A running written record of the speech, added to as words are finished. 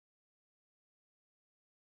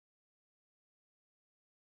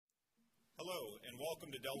Hello, and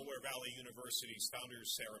welcome to Delaware Valley University's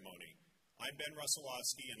Founders Ceremony. I'm Ben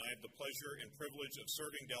Russellowski, and I have the pleasure and privilege of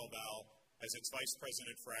serving Del Val as its Vice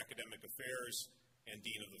President for Academic Affairs and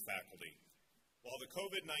Dean of the Faculty. While the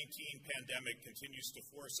COVID-19 pandemic continues to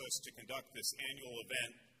force us to conduct this annual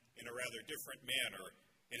event in a rather different manner,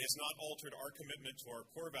 it has not altered our commitment to our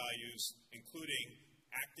core values, including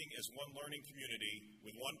acting as one learning community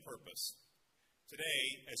with one purpose. Today,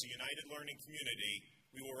 as a united learning community,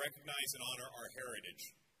 we will recognize and honor our heritage,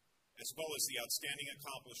 as well as the outstanding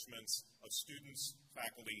accomplishments of students,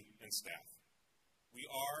 faculty, and staff. We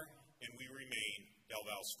are and we remain Del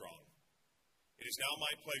Val strong. It is now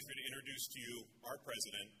my pleasure to introduce to you our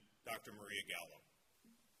president, Dr. Maria Gallo.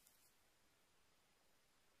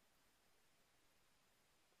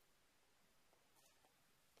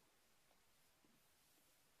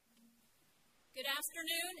 Good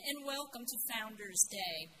afternoon and welcome to Founders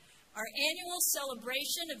Day, our annual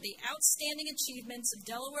celebration of the outstanding achievements of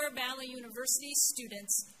Delaware Valley University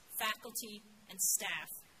students, faculty, and staff.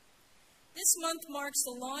 This month marks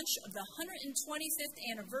the launch of the 125th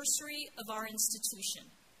anniversary of our institution.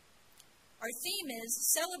 Our theme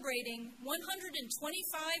is celebrating 125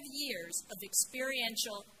 years of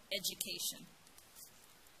experiential education.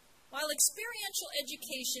 While experiential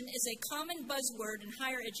education is a common buzzword in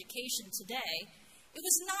higher education today, it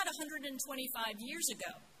was not 125 years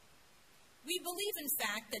ago. We believe, in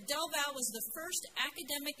fact, that Del Val was the first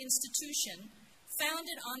academic institution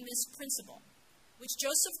founded on this principle, which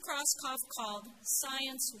Joseph Krauskopf called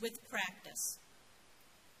science with practice.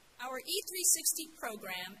 Our E360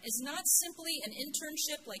 program is not simply an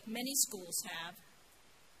internship like many schools have,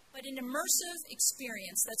 but an immersive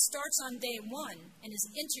experience that starts on day one and is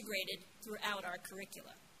integrated throughout our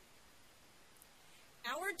curricula.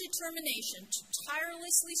 Our determination to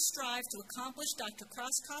tirelessly strive to accomplish Dr.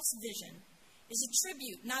 Krauskopf's vision is a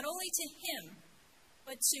tribute not only to him,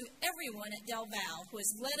 but to everyone at Del Val who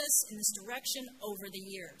has led us in this direction over the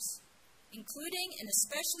years, including and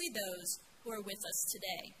especially those who are with us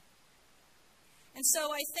today. And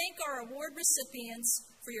so I thank our award recipients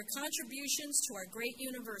for your contributions to our great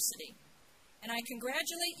university, and I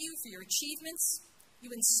congratulate you for your achievements.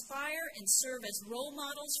 You inspire and serve as role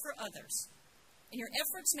models for others, and your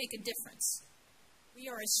efforts make a difference. We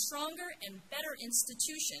are a stronger and better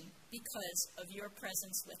institution because of your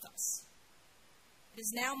presence with us. It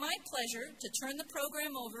is now my pleasure to turn the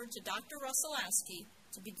program over to Dr. Russellowski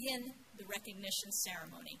to begin the recognition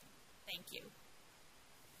ceremony. Thank you.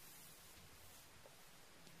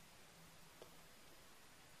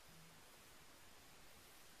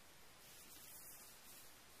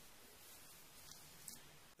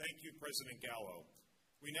 Thank you, President Gallo.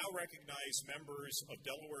 We now recognize members of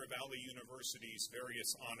Delaware Valley University's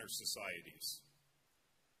various honor societies.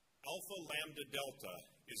 Alpha Lambda Delta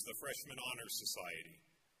is the Freshman Honor Society.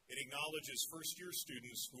 It acknowledges first-year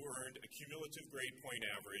students who earned a cumulative grade point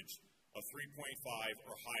average of 3.5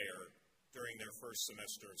 or higher during their first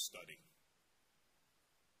semester of study.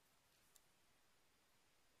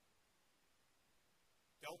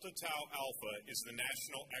 Delta Tau Alpha is the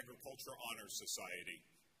National Agriculture Honor Society.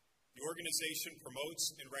 The organization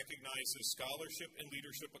promotes and recognizes scholarship and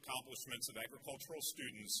leadership accomplishments of agricultural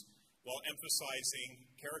students while emphasizing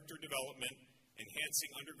character development,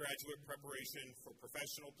 enhancing undergraduate preparation for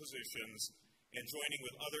professional positions, and joining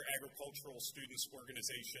with other agricultural students'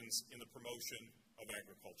 organizations in the promotion of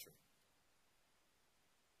agriculture.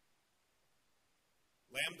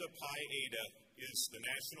 Lambda Pi Eta is the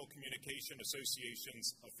National Communication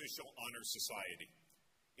Association's official honor society.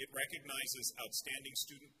 It recognizes outstanding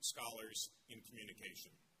student scholars in communication.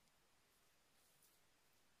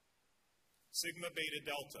 Sigma Beta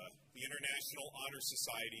Delta, the International Honor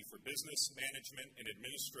Society for Business, Management, and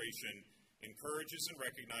Administration, encourages and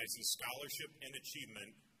recognizes scholarship and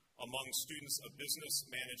achievement among students of business,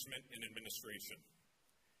 management, and administration.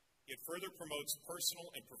 It further promotes personal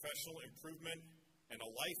and professional improvement and a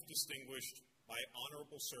life distinguished by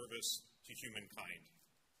honorable service to humankind.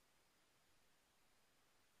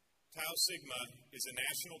 Tau Sigma is a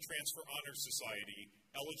National Transfer Honor Society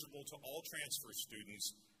eligible to all transfer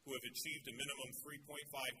students who have achieved a minimum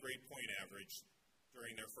 3.5 grade point average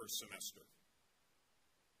during their first semester.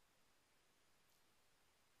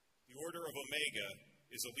 The Order of Omega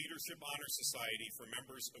is a leadership honor society for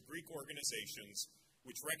members of Greek organizations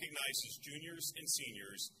which recognizes juniors and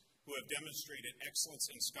seniors who have demonstrated excellence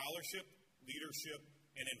in scholarship, leadership,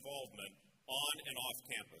 and involvement on and off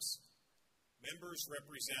campus. Members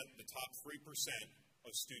represent the top 3%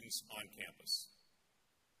 of students on campus.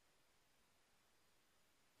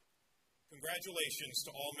 Congratulations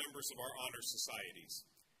to all members of our honor societies.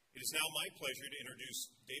 It is now my pleasure to introduce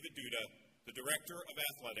David Duda, the Director of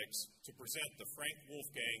Athletics, to present the Frank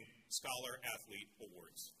Wolfgang Scholar Athlete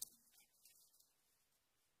Awards.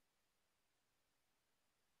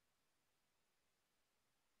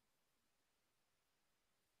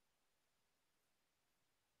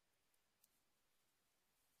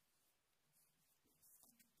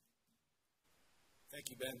 Thank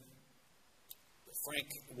you, Ben. The Frank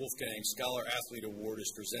Wolfgang Scholar Athlete Award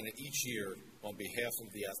is presented each year on behalf of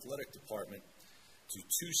the athletic department to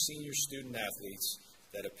two senior student athletes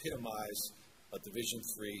that epitomize a Division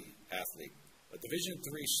III athlete. A Division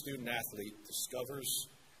III student athlete discovers,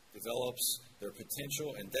 develops their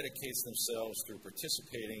potential, and dedicates themselves through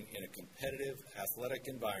participating in a competitive athletic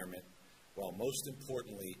environment while most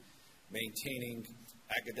importantly maintaining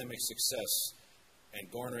academic success and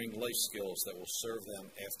garnering life skills that will serve them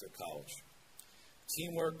after college.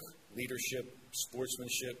 Teamwork, leadership,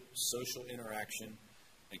 sportsmanship, social interaction,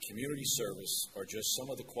 and community service are just some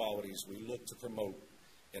of the qualities we look to promote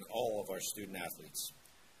in all of our student athletes.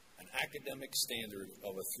 An academic standard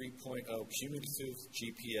of a 3.0 cumulative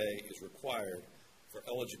GPA is required for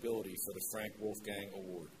eligibility for the Frank Wolfgang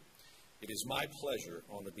Award. It is my pleasure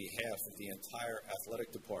on the behalf of the entire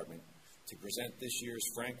athletic department to present this year's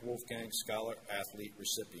Frank Wolfgang Scholar Athlete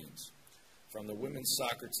recipients. From the women's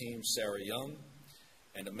soccer team, Sarah Young,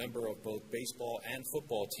 and a member of both baseball and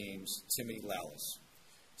football teams, Timmy Lallis.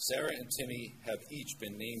 Sarah and Timmy have each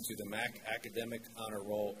been named to the MAC Academic Honor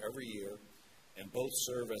Roll every year, and both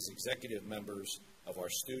serve as executive members of our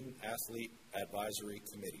Student Athlete Advisory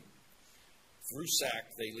Committee. Through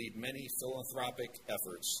SAC, they lead many philanthropic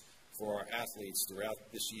efforts for our athletes throughout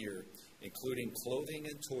this year, including clothing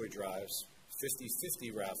and toy drives,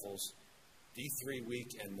 50/50 raffles, D3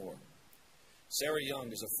 Week, and more. Sarah Young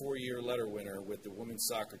is a 4-year letter winner with the women's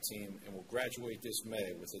soccer team and will graduate this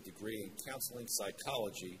May with a degree in counseling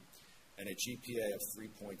psychology and a GPA of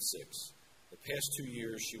 3.6. The past 2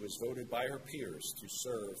 years, she was voted by her peers to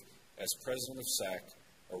serve as president of SAC,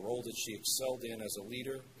 a role that she excelled in as a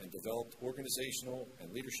leader and developed organizational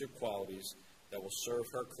and leadership qualities that will serve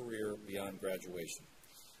her career beyond graduation.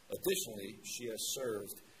 Additionally, she has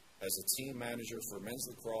served as a team manager for men's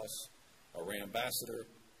lacrosse, a RAI ambassador,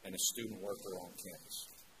 and a student worker on campus.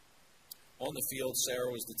 On the field,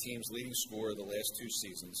 Sarah was the team's leading scorer the last 2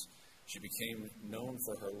 seasons. She became known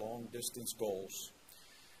for her long-distance goals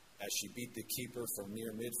as she beat the keeper from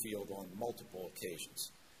near midfield on multiple occasions.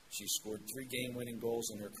 She scored 3 game-winning goals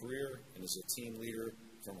in her career and is a team leader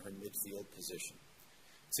from her midfield position.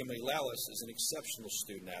 Timmy Lallis is an exceptional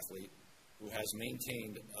student athlete who has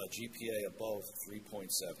maintained a GPA above 3.7.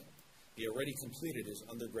 He already completed his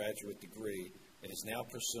undergraduate degree and is now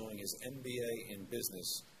pursuing his MBA in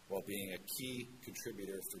business while being a key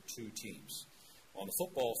contributor for 2 teams. On the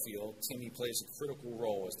football field, Timmy plays a critical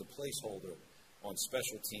role as the placeholder on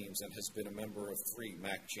special teams and has been a member of 3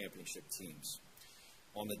 MAC championship teams.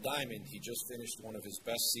 On the diamond, he just finished one of his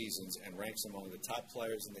best seasons and ranks among the top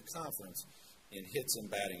players in the conference in hits and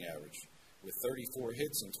batting average. With 34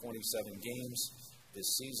 hits in 27 games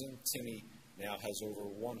this season, Timmy now has over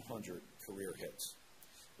 100 career hits.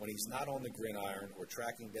 When he's not on the gridiron or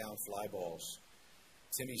tracking down fly balls,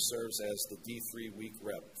 Timmy serves as the D3 Week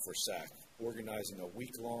rep for SAC, organizing a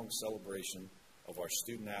week-long celebration of our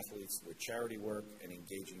student athletes with charity work and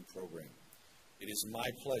engaging program. It is my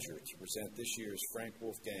pleasure to present this year's Frank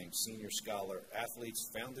Wolfgang Senior Scholar Athletes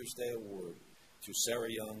Founders Day Award to Sarah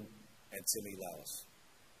Young and Timmy Lallis.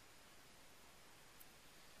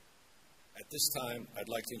 At this time, I'd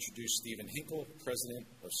like to introduce Stephen Hinkle, President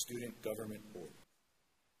of Student Government Board.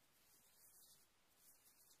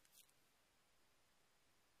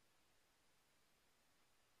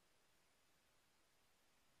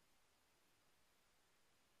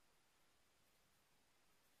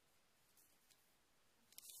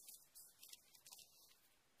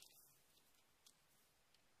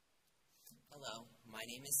 Hello, my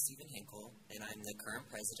name is Stephen Hinkle, and I'm the current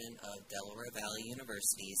president of Delaware Valley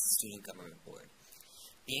University's Student Government Board.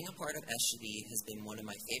 Being a part of SGB has been one of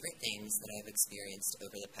my favorite things that I have experienced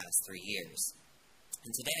over the past 3 years.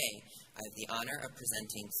 And today, I have the honor of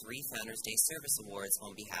presenting 3 Founders Day Service Awards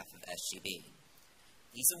on behalf of SGB.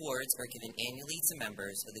 These awards are given annually to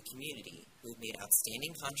members of the community who have made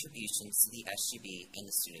outstanding contributions to the SGB and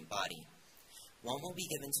the student body. One will be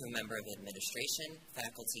given to a member of administration,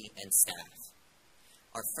 faculty, and staff.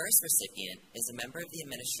 Our first recipient is a member of the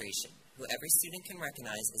administration, who every student can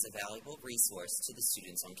recognize as a valuable resource to the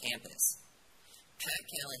students on campus. Pat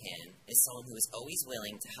Callahan is someone who is always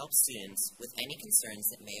willing to help students with any concerns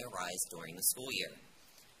that may arise during the school year.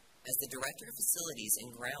 As the Director of Facilities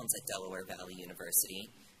and Grounds at Delaware Valley University,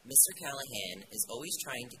 Mr. Callahan is always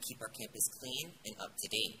trying to keep our campus clean and up to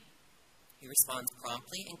date. He responds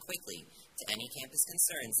promptly and quickly to any campus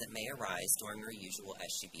concerns that may arise during our usual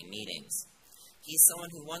SGB meetings. He is someone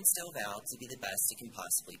who wants Del Val to be the best it can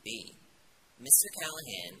possibly be. Mr.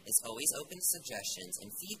 Callahan is always open to suggestions and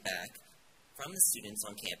feedback from the students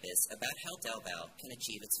on campus about how Del Val can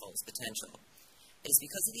achieve its fullest potential. It is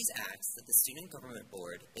because of these acts that the Student Government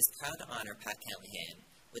Board is proud to honor Pat Callahan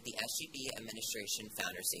with the SGB Administration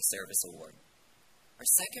Founders Day Service Award.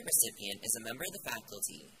 Our second recipient is a member of the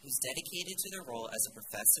faculty who's dedicated to their role as a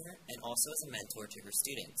professor and also as a mentor to her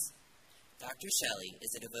students. Dr. Shelley is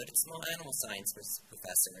a devoted small animal science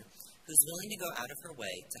professor who's willing to go out of her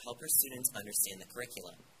way to help her students understand the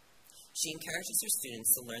curriculum. She encourages her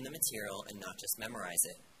students to learn the material and not just memorize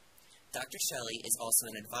it. Dr. Shelley is also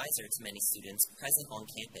an advisor to many students present on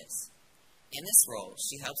campus. In this role,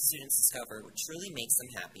 she helps students discover what truly makes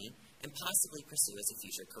them happy and possibly pursue as a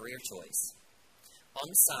future career choice. On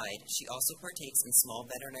the side, she also partakes in small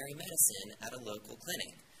veterinary medicine at a local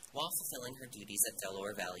clinic while fulfilling her duties at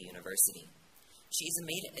Delaware Valley University. She has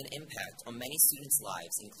made an impact on many students'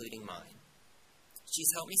 lives, including mine.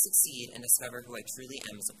 She's helped me succeed and discover who I truly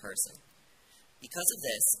am as a person. Because of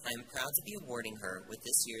this, I am proud to be awarding her with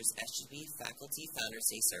this year's SGB Faculty Founders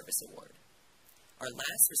Day Service Award. Our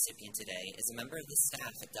last recipient today is a member of the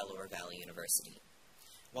staff at Delaware Valley University.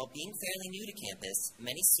 While being fairly new to campus,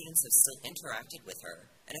 many students have still interacted with her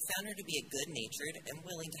and have found her to be a good-natured and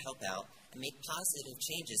willing to help out and make positive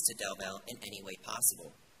changes to Del Val in any way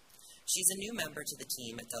possible. She's a new member to the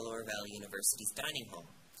team at Delaware Valley University's dining hall,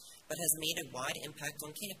 but has made a wide impact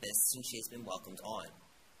on campus since she has been welcomed on.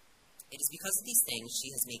 It is because of these things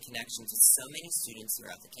she has made connections with so many students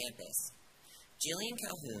throughout the campus. Jillian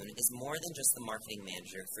Calhoun is more than just the marketing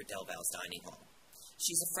manager for Del Val's dining hall.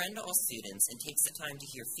 She's a friend to all students and takes the time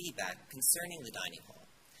to hear feedback concerning the dining hall,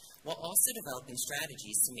 while also developing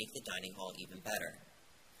strategies to make the dining hall even better.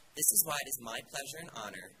 This is why it is my pleasure and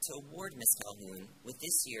honor to award Ms. Calhoun with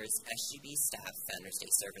this year's SGB Staff Founders Day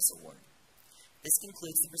Service Award. This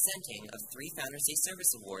concludes the presenting of 3 Founders Day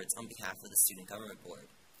Service Awards on behalf of the Student Government Board.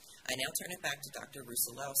 I now turn it back to Dr.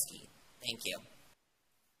 Rusalowski. Thank you.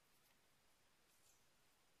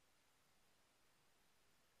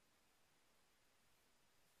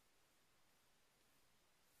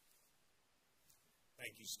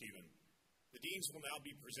 Thank you, Stephen. The deans will now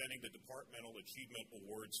be presenting the Departmental Achievement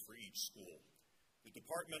Awards for each school. The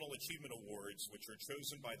Departmental Achievement Awards, which are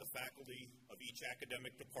chosen by the faculty of each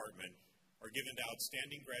academic department, are given to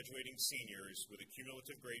outstanding graduating seniors with a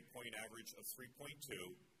cumulative grade point average of 3.2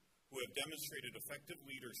 who have demonstrated effective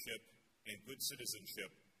leadership and good citizenship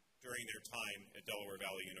during their time at Delaware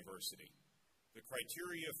Valley University. The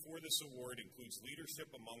criteria for this award includes leadership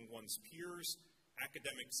among one's peers,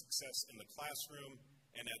 academic success in the classroom,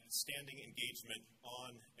 and outstanding engagement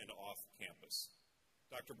on and off campus.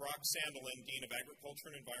 Dr. Brock Sandelin, Dean of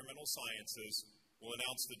Agriculture and Environmental Sciences, will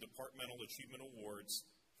announce the Departmental Achievement Awards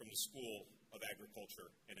from the School of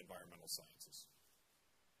Agriculture and Environmental Sciences.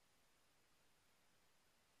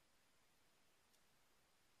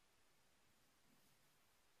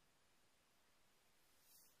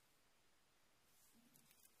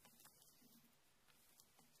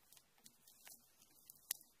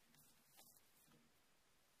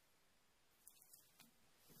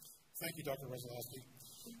 Thank you, Dr. Rusalowski.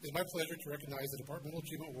 It is my pleasure to recognize the Departmental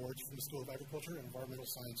Achievement Awards from the School of Agriculture and Environmental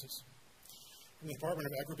Sciences. From the Department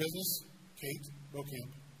of Agribusiness, Kate Bokamp.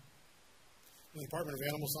 From the Department of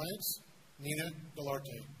Animal Science, Nina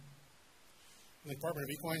Delarte. From the Department of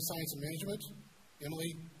Equine Science and Management,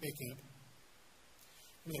 Emily Baycamp.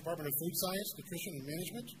 From the Department of Food Science, Nutrition and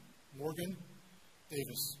Management, Morgan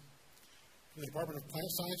Davis. From the Department of Plant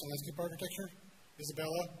Science and Landscape Architecture,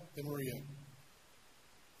 Isabella De Maria.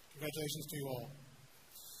 Congratulations to you all.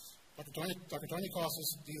 Dr. Tanya Costas,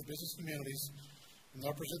 Dean of Business and Humanities, will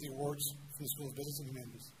now present the awards from the School of Business and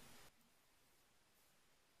Humanities.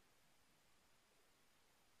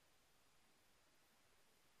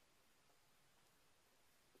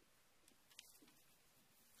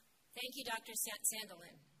 Thank you, Dr.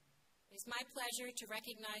 Sandelin. It is my pleasure to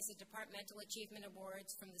recognize the Departmental Achievement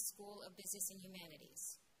Awards from the School of Business and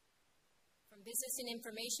Humanities. From Business and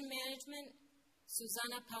Information Management,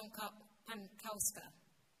 Susanna Pankowska.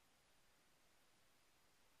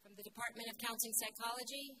 From the Department of Counseling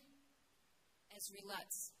Psychology, Esri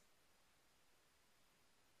Lutz.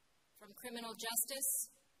 From Criminal Justice,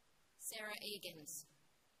 Sarah Agins.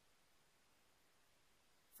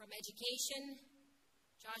 From Education,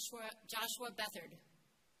 Joshua Bethard.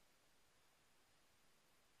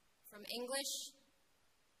 From English,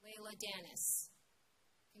 Layla Danis.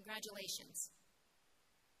 Congratulations.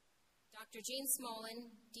 Dr. Jean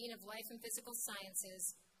Smolin, Dean of Life and Physical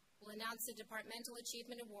Sciences, will announce the Departmental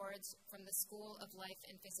Achievement Awards from the School of Life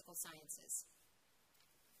and Physical Sciences.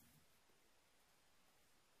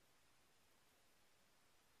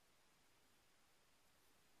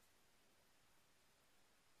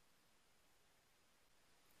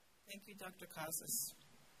 Thank you, Dr. Casas.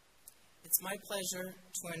 It's my pleasure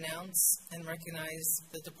to announce and recognize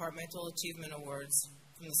the Departmental Achievement Awards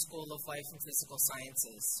from the School of Life and Physical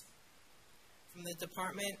Sciences. From the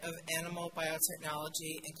Department of Animal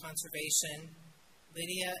Biotechnology and Conservation,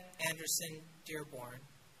 Lydia Anderson Dearborn.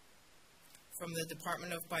 From the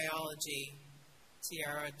Department of Biology,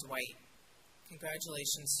 Tiara Dwight.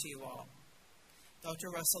 Congratulations to you all. Dr.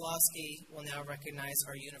 Rusolowski will now recognize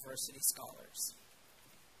our university scholars.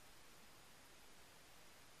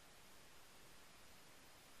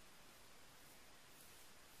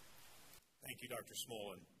 Thank you, Dr.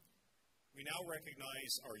 Smolin. We now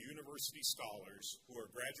recognize our university scholars who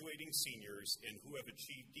are graduating seniors and who have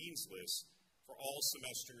achieved Dean's List for all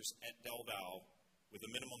semesters at Del Val with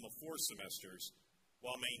a minimum of 4 semesters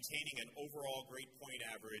while maintaining an overall grade point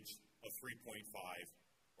average of 3.5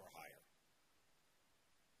 or higher.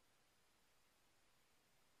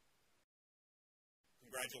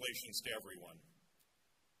 Congratulations to everyone.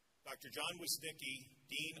 Dr. John Wisnicki,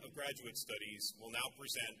 Dean of Graduate Studies, will now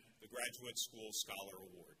present the Graduate School Scholar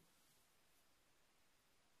Award.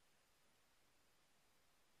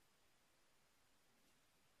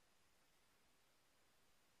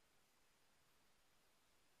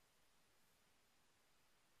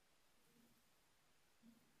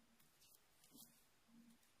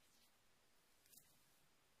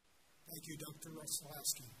 Thank you, Dr.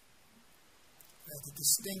 Rusolowski. I have the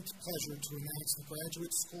distinct pleasure to announce the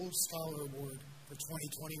Graduate School Scholar Award for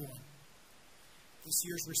 2021. This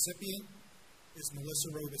year's recipient is Melissa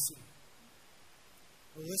Robeson.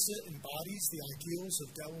 Melissa embodies the ideals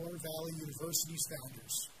of Delaware Valley University's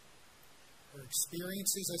founders. Her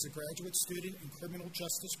experiences as a graduate student in criminal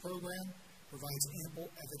justice program provides ample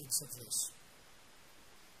evidence of this.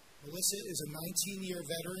 Melissa is a 19-year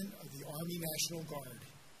veteran of the Army National Guard,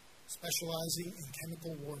 specializing in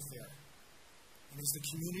chemical warfare, and is the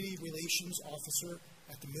Community Relations Officer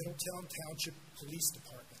at the Middletown Township Police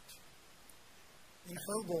Department. In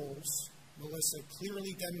her roles, Melissa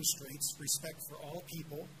clearly demonstrates respect for all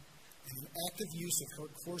people and an active use of her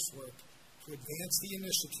coursework to advance the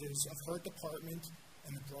initiatives of her department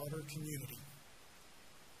and the broader community.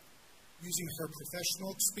 Using her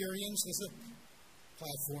professional experience as a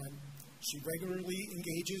platform, she regularly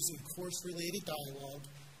engages in course-related dialogue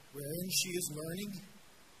wherein she is learning,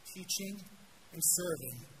 teaching, and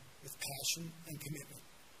serving with passion and commitment.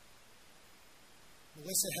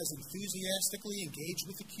 Melissa has enthusiastically engaged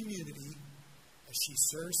with the community as she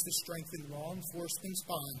serves to strengthen law enforcement's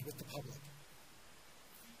bond with the public.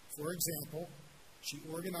 For example, she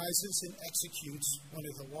organizes and executes one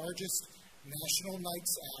of the largest national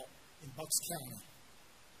nights out in Bucks County,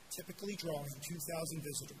 typically drawing 2,000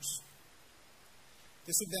 visitors.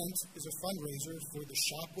 This event is a fundraiser for the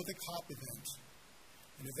Shop with a Cop event,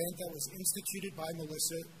 an event that was instituted by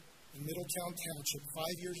Melissa in Middletown Township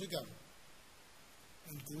 5 years ago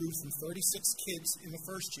and grew from 36 kids in the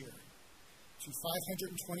first year to 526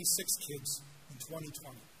 kids in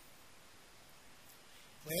 2020.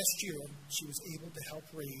 Last year, she was able to help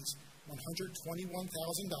raise $121,000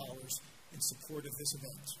 in support of this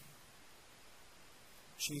event.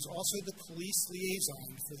 She is also the police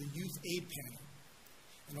liaison for the Youth Aid Panel,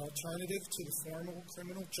 an alternative to the formal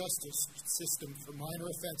criminal justice system for minor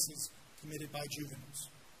offenses committed by juveniles.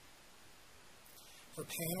 Her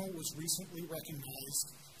panel was recently recognized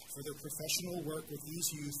for their professional work with these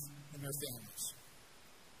youth and their families.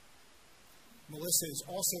 Melissa is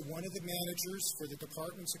also one of the managers for the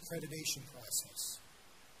department's accreditation process.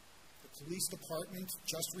 The police department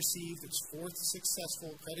just received its 4th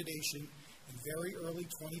successful accreditation in very early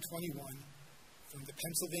 2021 from the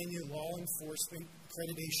Pennsylvania Law Enforcement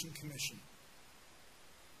Accreditation Commission.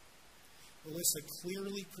 Melissa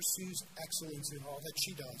clearly pursues excellence in all that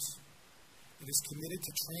she does and is committed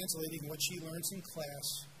to translating what she learns in class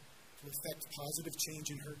to effect positive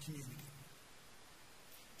change in her community.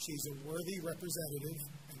 She is a worthy representative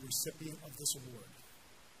and recipient of this award.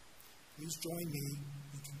 Please join me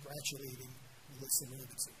in congratulating Melissa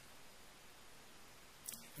Robeson.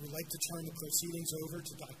 I would like to turn the proceedings over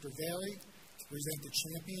to Dr. Vary to present the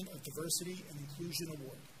Champion of Diversity and Inclusion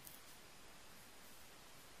Award.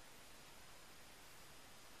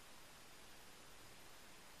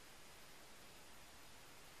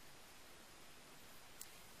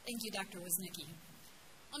 Thank you, Dr. Wisnicki.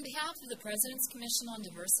 On behalf of the President's Commission on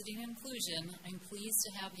Diversity and Inclusion, I'm pleased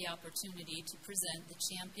to have the opportunity to present the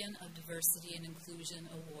Champion of Diversity and Inclusion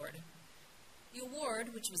Award. The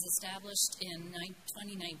award, which was established in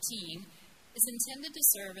 2019, is intended to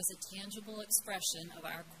serve as a tangible expression of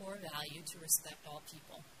our core value to respect all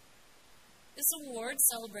people. This award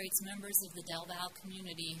celebrates members of the Del Val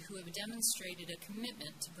community who have demonstrated a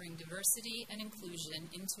commitment to bring diversity and inclusion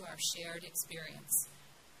into our shared experience.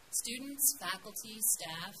 Students, faculty,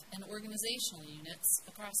 staff, and organizational units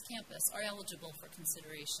across campus are eligible for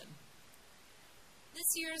consideration.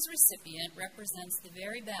 This year's recipient represents the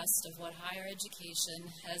very best of what higher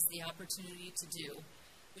education has the opportunity to do,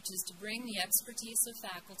 which is to bring the expertise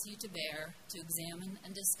of faculty to bear to examine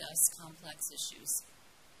and discuss complex issues.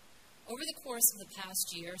 Over the course of the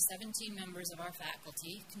past year, 17 members of our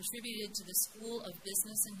faculty contributed to the School of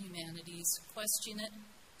Business and Humanities Question It,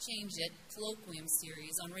 Change It colloquium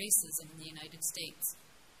series on racism in the United States.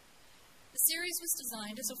 The series was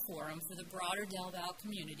designed as a forum for the broader Del Val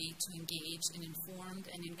community to engage in informed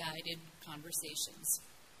and guided conversations.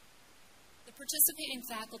 The participating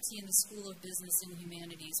faculty in the School of Business and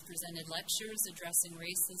Humanities presented lectures addressing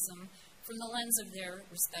racism from the lens of their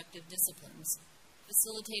respective disciplines,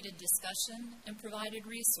 facilitated discussion, and provided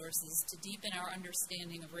resources to deepen our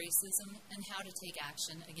understanding of racism and how to take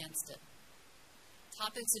action against it.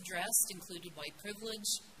 Topics addressed included white privilege,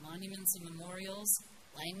 monuments and memorials,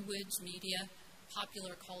 language, media,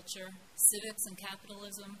 popular culture, civics and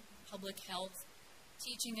capitalism, public health,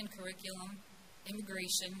 teaching and curriculum,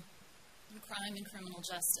 immigration, and crime and criminal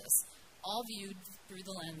justice, all viewed through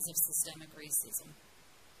the lens of systemic racism.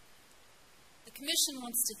 The Commission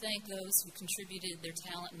wants to thank those who contributed their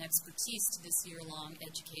talent and expertise to this year-long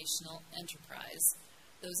educational enterprise.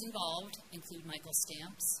 Those involved include Michael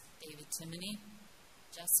Stamps, David Timoney,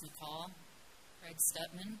 Jess McCall, Craig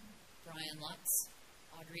Stutman, Brian Lutz,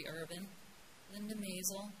 Audrey Urban, Linda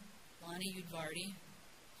Maisel, Lonnie Udvardy,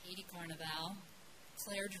 Katie Carnaval,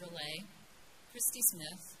 Claire Drelay, Christy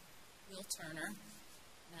Smith, Will Turner,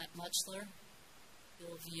 Matt Muchler,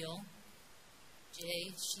 Bill Veal,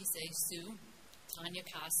 Jay Shisei-Su, Tanya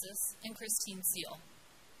Casas, and Christine Seal.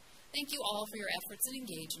 Thank you all for your efforts and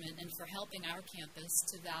engagement and for helping our campus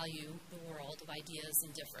to value the world of ideas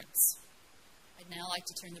and difference. I'd now like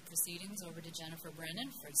to turn the proceedings over to Jennifer Brennan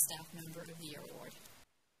for the Staff Member of the Year Award.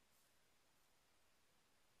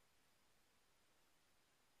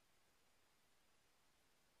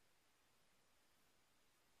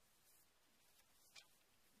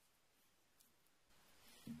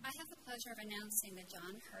 I have the pleasure of announcing the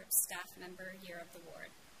John Herbst Staff Member Year of the Award.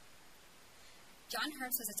 John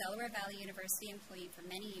Herbst was a Delaware Valley University employee for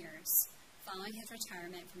many years, following his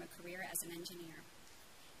retirement from a career as an engineer.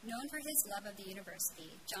 Known for his love of the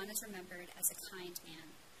university, John is remembered as a kind man,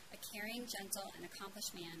 a caring, gentle, and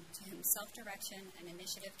accomplished man to whom self-direction and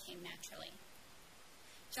initiative came naturally.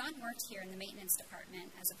 John worked here in the maintenance department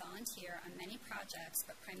as a volunteer on many projects,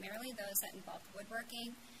 but primarily those that involved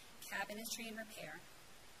woodworking, cabinetry, and repair.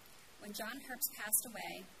 When John Herbst passed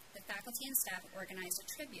away, the faculty and staff organized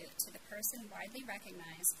a tribute to the person widely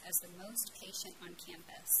recognized as the most patient on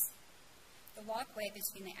campus. The walkway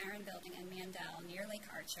between the Aaron Building and Mandel near Lake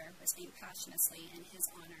Archer was named posthumously in his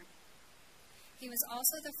honor. He was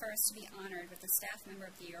also the first to be honored with the Staff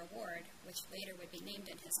Member of the Year Award, which later would be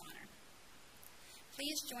named in his honor.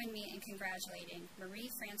 Please join me in congratulating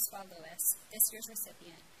Marie Francois Lewis, this year's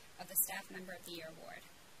recipient of the Staff Member of the Year Award.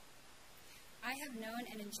 I have known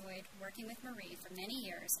and enjoyed working with Marie for many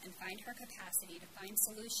years and find her capacity to find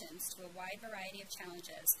solutions to a wide variety of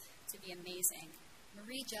challenges to be amazing.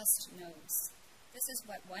 Marie just knows. This is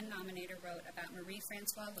what one nominator wrote about Marie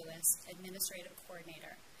Francois Lewis, Administrative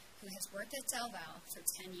Coordinator, who has worked at Del Val for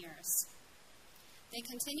 10 years. They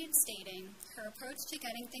continued stating, her approach to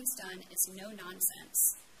getting things done is no nonsense,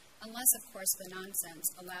 unless, of course, the nonsense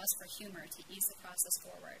allows for humor to ease the process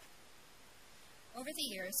forward. Over the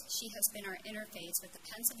years, she has been our interface with the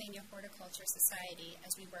Pennsylvania Horticulture Society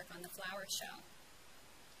as we work on the flower show.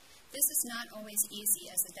 This is not always easy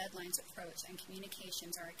as the deadlines approach and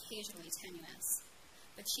communications are occasionally tenuous,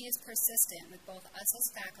 but she is persistent with both us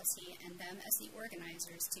as faculty and them as the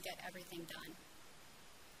organizers to get everything done.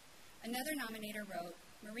 Another nominator wrote,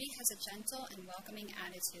 Marie has a gentle and welcoming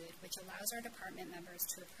attitude which allows our department members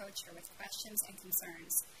to approach her with questions and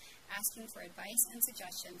concerns, asking for advice and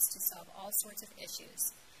suggestions to solve all sorts of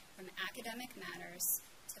issues, from academic matters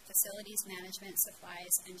to facilities management,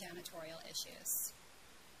 supplies, and janitorial issues.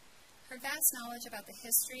 Her vast knowledge about the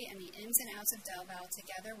history and the ins and outs of Del Val,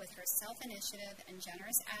 together with her self-initiative and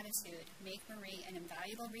generous attitude, make Marie an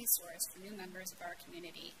invaluable resource for new members of our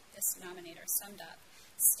community, this nominator summed up,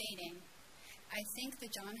 stating, I think the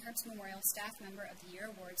John Herbst Memorial Staff Member of the Year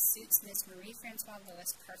Award suits Ms. Marie-Francoise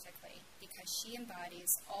Lewis perfectly because she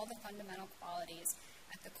embodies all the fundamental qualities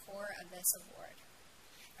at the core of this award.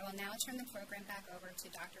 I will now turn the program back over to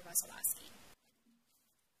Dr. Wesolowski.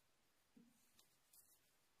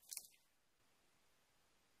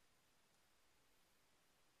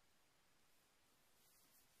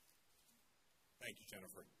 Thank you,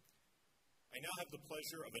 Jennifer. I now have the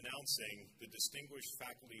pleasure of announcing the Distinguished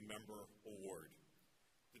Faculty Member Award.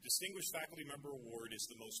 The Distinguished Faculty Member Award is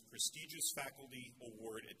the most prestigious faculty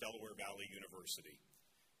award at Delaware Valley University.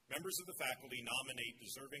 Members of the faculty nominate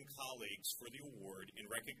deserving colleagues for the award in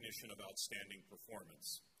recognition of outstanding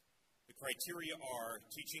performance. The criteria are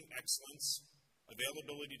teaching excellence,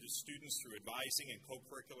 availability to students through advising and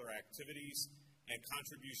co-curricular activities, and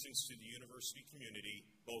contributions to the university community,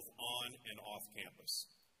 both on and off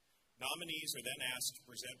campus. Nominees are then asked to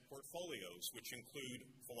present portfolios, which include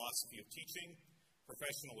philosophy of teaching,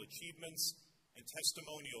 professional achievements, and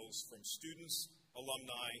testimonials from students,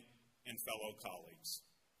 alumni, and fellow colleagues.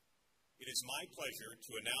 It is my pleasure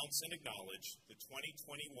to announce and acknowledge the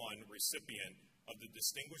 2021 recipient of the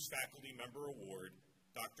Distinguished Faculty Member Award,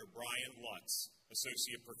 Dr. Brian Lutz,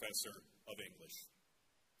 Associate Professor of English.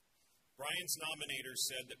 Brian's nominator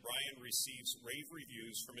said that Brian receives rave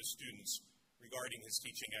reviews from his students regarding his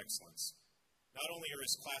teaching excellence. Not only are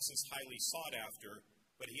his classes highly sought after,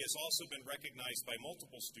 but he has also been recognized by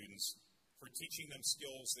multiple students for teaching them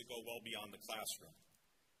skills that go well beyond the classroom.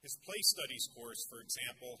 His Play Studies course, for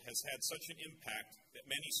example, has had such an impact that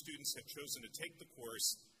many students have chosen to take the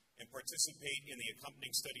course and participate in the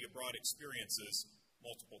accompanying study abroad experiences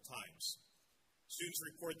multiple times. Students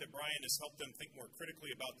report that Brian has helped them think more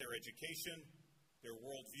critically about their education, their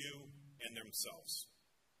worldview, and themselves.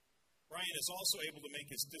 Brian is also able to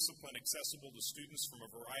make his discipline accessible to students from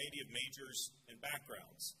a variety of majors and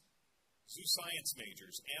backgrounds. Zoo science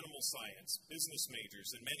majors, animal science, business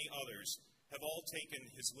majors, and many others have all taken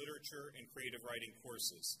his literature and creative writing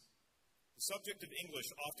courses. The subject of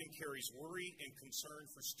English often carries worry and concern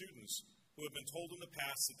for students who have been told in the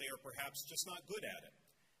past that they are perhaps just not good at it.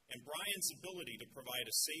 And Brian's ability to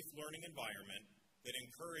provide a safe learning environment that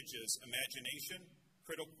encourages imagination,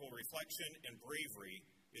 critical reflection, and bravery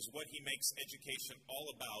is what he makes education all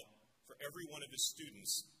about for every one of his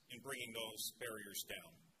students in bringing those barriers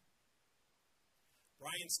down.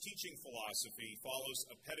 Brian's teaching philosophy follows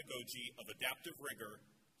a pedagogy of adaptive rigor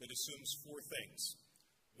that assumes four things.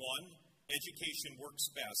 One, education works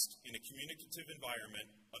best in a communicative environment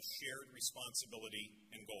of shared responsibility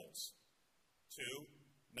and goals. Two,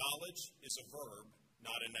 knowledge is a verb,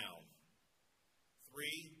 not a noun.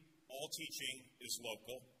 Three, all teaching is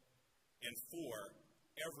local. And four,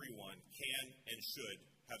 everyone can and should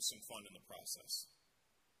have some fun in the process.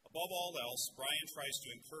 Above all else, Brian tries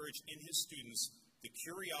to encourage in his students the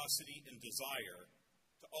curiosity and desire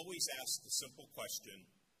to always ask the simple question,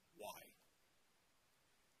 why?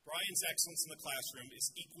 Brian's excellence in the classroom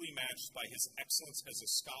is equally matched by his excellence as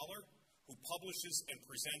a scholar who publishes and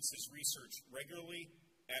presents his research regularly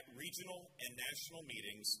at regional and national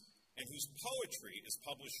meetings, and whose poetry is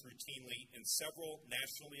published routinely in several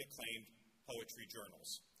nationally acclaimed poetry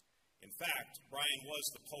journals. In fact, Brian was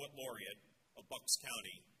the Poet Laureate of Bucks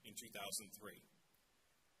County in 2003.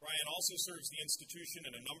 Brian also serves the institution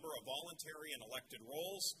in a number of voluntary and elected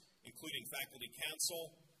roles, including faculty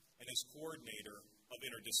council and as coordinator of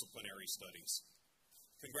interdisciplinary studies.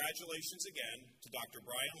 Congratulations again to Dr.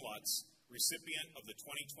 Brian Lutz, recipient of the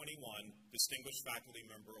 2021 Distinguished Faculty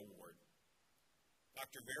Member Award.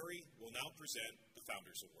 Dr. Berry will now present the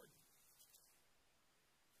Founders Award.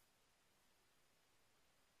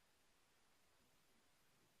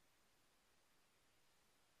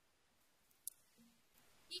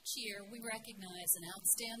 Each year, we recognize an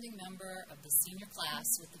outstanding member of the senior class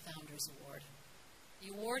with the Founders Award.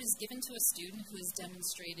 The award is given to a student who has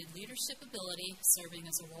demonstrated leadership ability, serving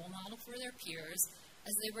as a role model for their peers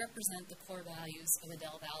as they represent the core values of a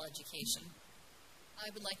Del Val education. I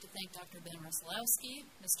would like to thank Dr. Ben Wesolowski,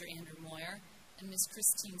 Mr. Andrew Moyer, and Ms.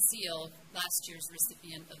 Christine Seal, last year's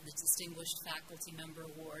recipient of the Distinguished Faculty Member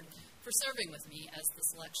Award, for serving with me as the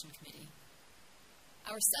selection committee.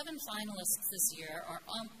 Our 7 finalists this year are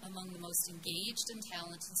among the most engaged and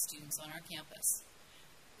talented students on our campus.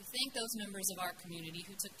 We thank those members of our community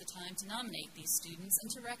who took the time to nominate these students and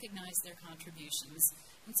to recognize their contributions,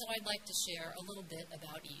 and so I'd like to share a little bit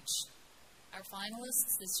about each. Our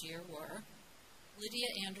finalists this year were Lydia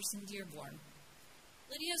Anderson Dearborn.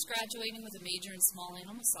 Lydia is graduating with a major in small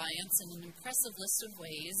animal science and an impressive list of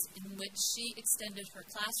ways in which she extended her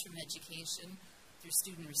classroom education through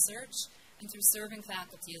student research and through serving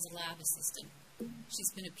faculty as a lab assistant.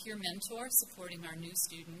 She's been a peer mentor supporting our new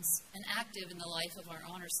students and active in the life of our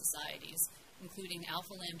honor societies, including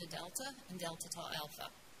Alpha Lambda Delta and Delta Tau Alpha.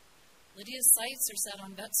 Lydia's sights are set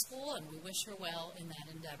on vet school, and we wish her well in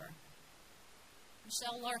that endeavor.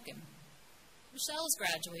 Michelle Larkin. Michelle is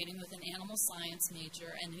graduating with an animal science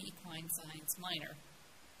major and an equine science minor.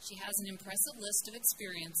 She has an impressive list of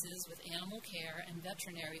experiences with animal care and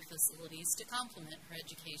veterinary facilities to complement her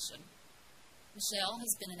education. Michelle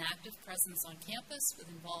has been an active presence on campus with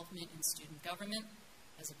involvement in student government,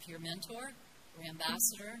 as a peer mentor or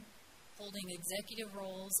ambassador, holding executive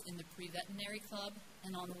roles in the Pre-Veterinary Club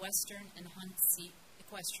and on the Western and Hunt Seat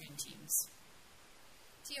equestrian teams.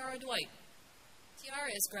 Tiara Dwight.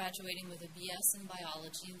 Tiara is graduating with a BS in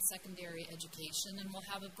biology and secondary education and will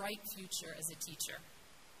have a bright future as a teacher.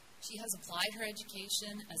 She has applied her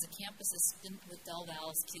education as a campus assistant with Del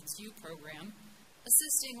Val's Kids U program,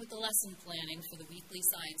 assisting with the lesson planning for the weekly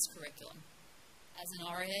science curriculum. As an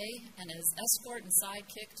RA and as escort and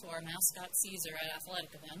sidekick to our mascot Caesar at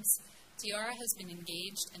athletic events, Tiara has been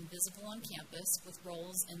engaged and visible on campus with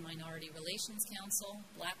roles in Minority Relations Council,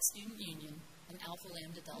 Black Student Union, and Alpha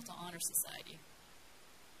Lambda Delta Honor Society.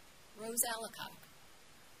 Rose Allicock.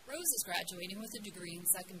 Rose is graduating with a degree in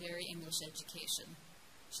secondary English education.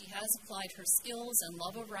 She has applied her skills and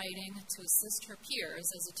love of writing to assist her peers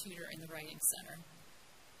as a tutor in the Writing Center.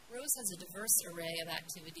 Rose has a diverse array of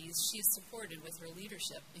activities she has supported with her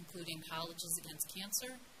leadership, including Colleges Against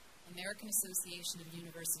Cancer, American Association of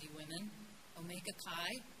University Women, Omega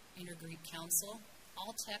Chi, Inter-Greek Council,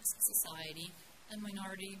 All Text Society, and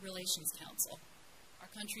Minority Relations Council. Our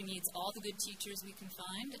country needs all the good teachers we can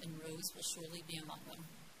find, and Rose will surely be among them.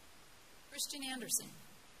 Christian Anderson.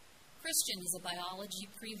 Christian is a biology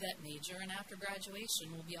pre-vet major, and after graduation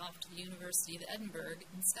will be off to the University of Edinburgh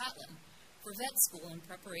in Scotland for vet school in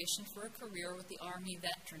preparation for a career with the Army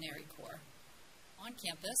Veterinary Corps. On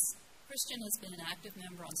campus, Christian has been an active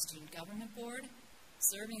member on Student Government Board,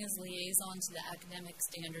 serving as liaison to the Academic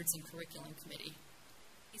Standards and Curriculum Committee.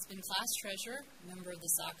 He's been class treasurer, member of the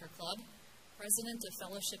soccer club, president of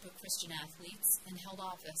Fellowship of Christian Athletes, and held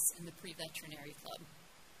office in the Pre-Veterinary Club.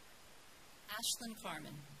 Ashlyn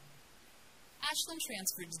Carmen. Ashlyn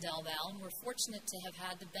transferred to Del Val, and we're fortunate to have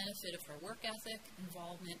had the benefit of her work ethic,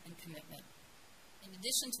 involvement, and commitment. In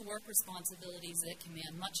addition to work responsibilities that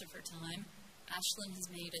command much of her time, Ashlyn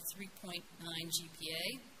has made a 3.9 GPA,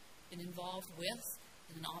 been involved with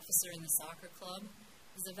and an officer in the soccer club,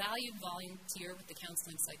 is a valued volunteer with the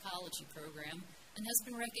Counseling Psychology program, and has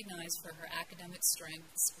been recognized for her academic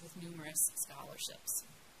strengths with numerous scholarships.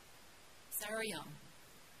 Sarah Young.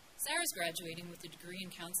 Sarah's graduating with a degree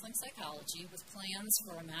in Counseling Psychology with plans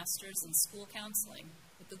for a master's in school counseling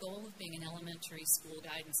with the goal of being an elementary school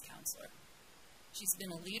guidance counselor. She's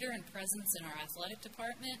been a leader and presence in our athletic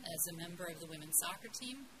department as a member of the women's soccer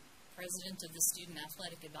team, president of the Student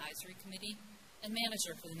Athletic Advisory Committee, and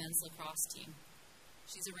manager for the men's lacrosse team.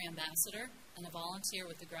 She's a ambassador and a volunteer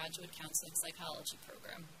with the Graduate Counseling Psychology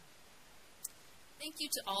program. Thank you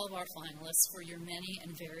to all of our finalists for your many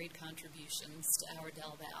and varied contributions to our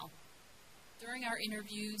Del Val. During our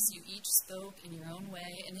interviews, you each spoke in your own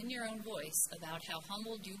way and in your own voice about how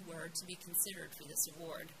humbled you were to be considered for this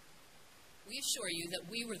award. We assure you that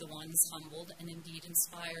we were the ones humbled and indeed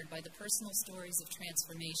inspired by the personal stories of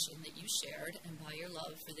transformation that you shared and by your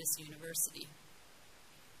love for this university.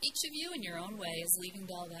 Each of you in your own way is leaving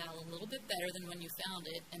Del Val a little bit better than when you found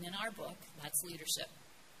it, and in our book, that's leadership.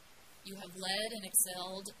 You have led and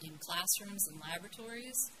excelled in classrooms and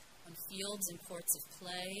laboratories, on fields and courts of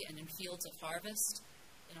play and in fields of harvest,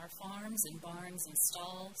 in our farms and barns and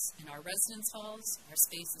stalls, in our residence halls, our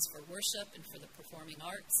spaces for worship and for the performing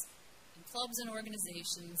arts, in clubs and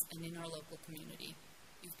organizations, and in our local community.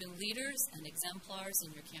 You've been leaders and exemplars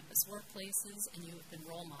in your campus workplaces, and you have been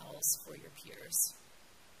role models for your peers.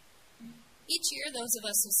 Each year, those of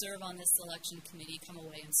us who serve on this selection committee come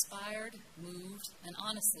away inspired, moved, and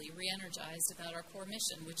honestly re-energized about our core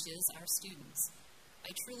mission, which is our students. I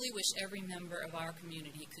truly wish every member of our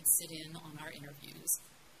community could sit in on our interviews.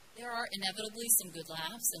 There are inevitably some good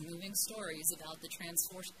laughs and moving stories about the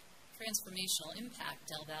transformational impact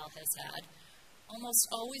Del Val has had, almost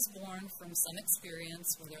always born from some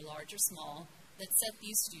experience, whether large or small, that set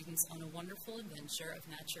these students on a wonderful adventure of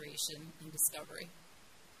maturation and discovery.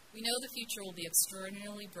 We know the future will be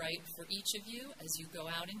extraordinarily bright for each of you as you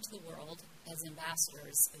go out into the world as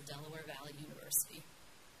ambassadors of Delaware Valley University.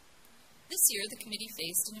 This year, the committee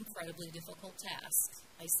faced an incredibly difficult task.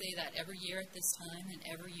 I say that every year at this time, and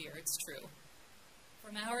every year it's true.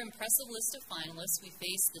 From our impressive list of finalists, we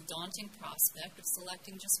faced the daunting prospect of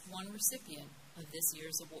selecting just one recipient of this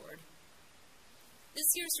year's award. This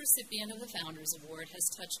year's recipient of the Founders Award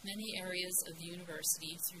has touched many areas of the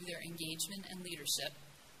university through their engagement and leadership,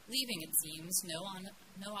 leaving, it seems,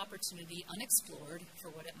 no opportunity unexplored for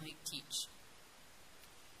what it might teach.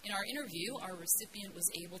 In our interview, our recipient was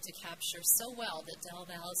able to capture so well that Del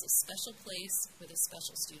Val is a special place with a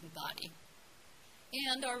special student body.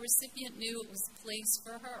 And our recipient knew it was the place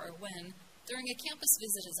for her when, during a campus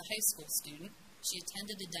visit as a high school student, she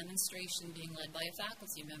attended a demonstration being led by a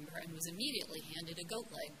faculty member and was immediately handed a goat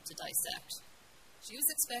leg to dissect. She was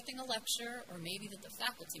expecting a lecture, or maybe that the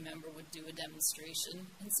faculty member would do a demonstration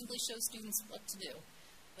and simply show students what to do.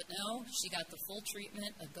 But no, she got the full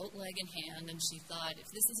treatment, a goat leg in hand, and she thought, if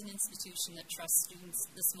this is an institution that trusts students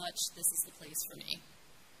this much, this is the place for me.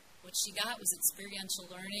 What she got was experiential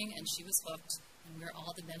learning, and she was hooked, and we're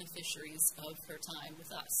all the beneficiaries of her time with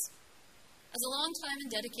us. As a longtime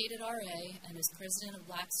and dedicated RA, and as president of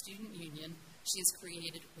Black Student Union, she has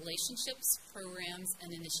created relationships, programs,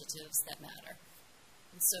 and initiatives that matter.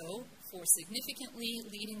 And so, for significantly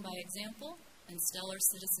leading by example and stellar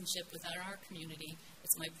citizenship within our community,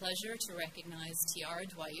 it's my pleasure to recognize Tiara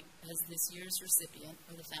Dwight as this year's recipient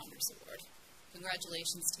of the Founders Award.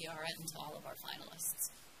 Congratulations, Tiara, and to all of our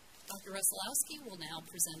finalists. Dr. Rusolowski will now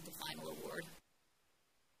present the final award.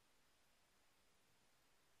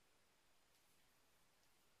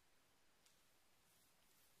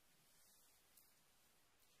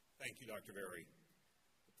 Thank you, Dr. Berry.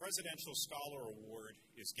 The Presidential Scholar Award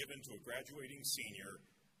is given to a graduating senior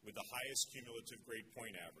with the highest cumulative grade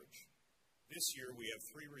point average. This year, we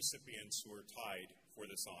have 3 recipients who are tied for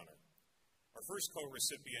this honor. Our first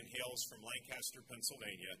co-recipient hails from Lancaster,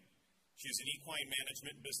 Pennsylvania. She is an equine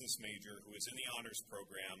management business major who is in the honors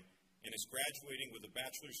program and is graduating with a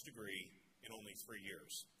bachelor's degree in only 3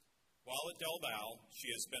 years. While at Del Val,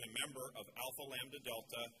 she has been a member of Alpha Lambda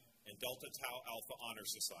Delta and Delta Tau Alpha Honor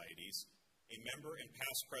Societies, a member and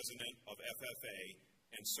past president of FFA,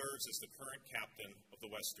 and serves as the current captain of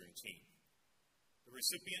the Western team. The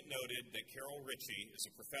recipient noted that Carol Ritchie is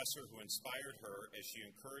a professor who inspired her as she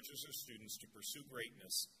encourages her students to pursue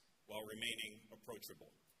greatness while remaining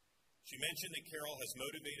approachable. She mentioned that Carol has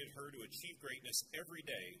motivated her to achieve greatness every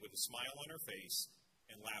day with a smile on her face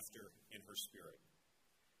and laughter in her spirit.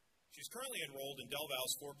 She's currently enrolled in Del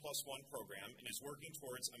Val's 4+1 program and is working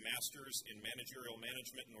towards a master's in managerial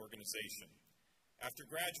management and organization. After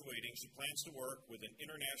graduating, she plans to work with an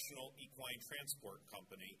international equine transport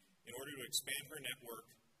company in order to expand her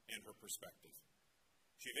network and her perspective.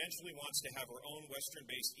 She eventually wants to have her own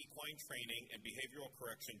Western-based equine training and behavioral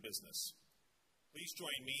correction business. Please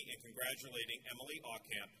join me in congratulating Emily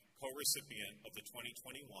Aucamp, co-recipient of the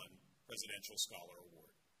 2021 Presidential Scholar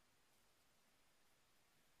Award.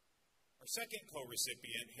 Our second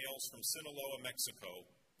co-recipient hails from Sinaloa, Mexico,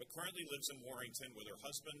 but currently lives in Warrington with her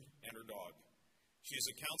husband and her dog. She is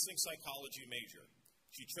a counseling psychology major.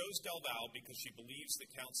 She chose Del Val because she believes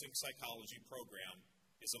the counseling psychology program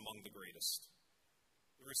is among the greatest.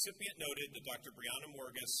 The recipient noted that Dr. Brianna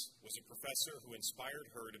Morgus was a professor who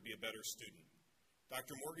inspired her to be a better student.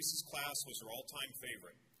 Dr. Morgus' class was her all-time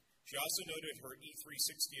favorite. She also noted her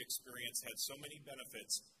E360 experience had so many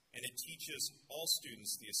benefits, and it teaches all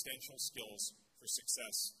students the essential skills for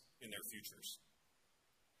success in their futures.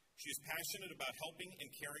 She is passionate about helping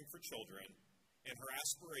and caring for children, and her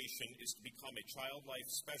aspiration is to become a child life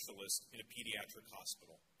specialist in a pediatric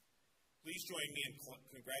hospital. Please join me in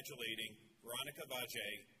congratulating Veronica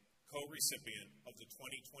Vajay, co-recipient of the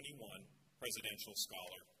 2021 Presidential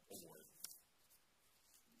Scholar Award.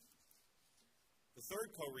 The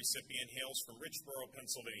third co-recipient hails from Richboro,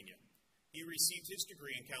 Pennsylvania. He received his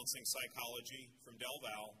degree in counseling psychology from Del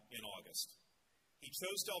Val in August. He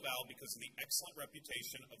chose Del Val because of the excellent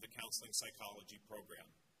reputation of the counseling psychology program.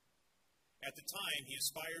 At the time, he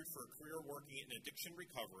aspired for a career working in addiction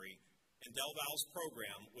recovery, and Del Val's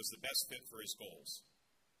program was the best fit for his goals.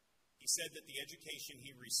 He said that the education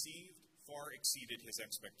he received far exceeded his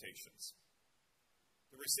expectations.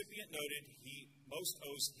 The recipient noted he most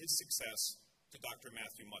owes his success to Dr.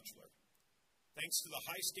 Matthew Muchler. Thanks to the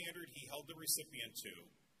high standard he held the recipient to,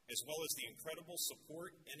 as well as the incredible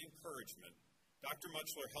support and encouragement, Dr.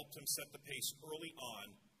 Muchler helped him set the pace early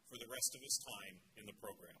on for the rest of his time in the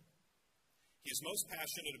program. He is most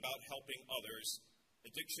passionate about helping others,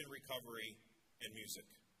 addiction recovery, and music.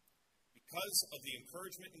 Because of the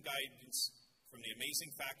encouragement and guidance from the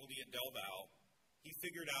amazing faculty at Del Val, he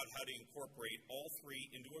figured out how to incorporate all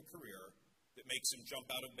 3 into a career that makes him jump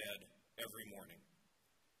out of bed every morning.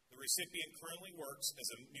 The recipient currently works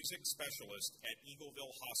as a music specialist at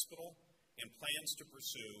Eagleville Hospital and plans to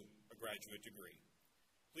pursue a graduate degree.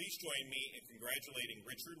 Please join me in congratulating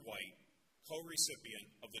Richard White,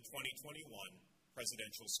 co-recipient of the 2021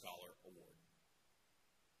 Presidential Scholar Award.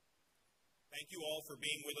 Thank you all for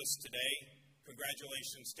being with us today.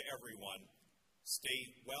 Congratulations to everyone. Stay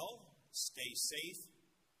well, stay safe,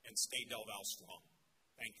 and stay Del Val strong.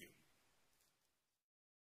 Thank you.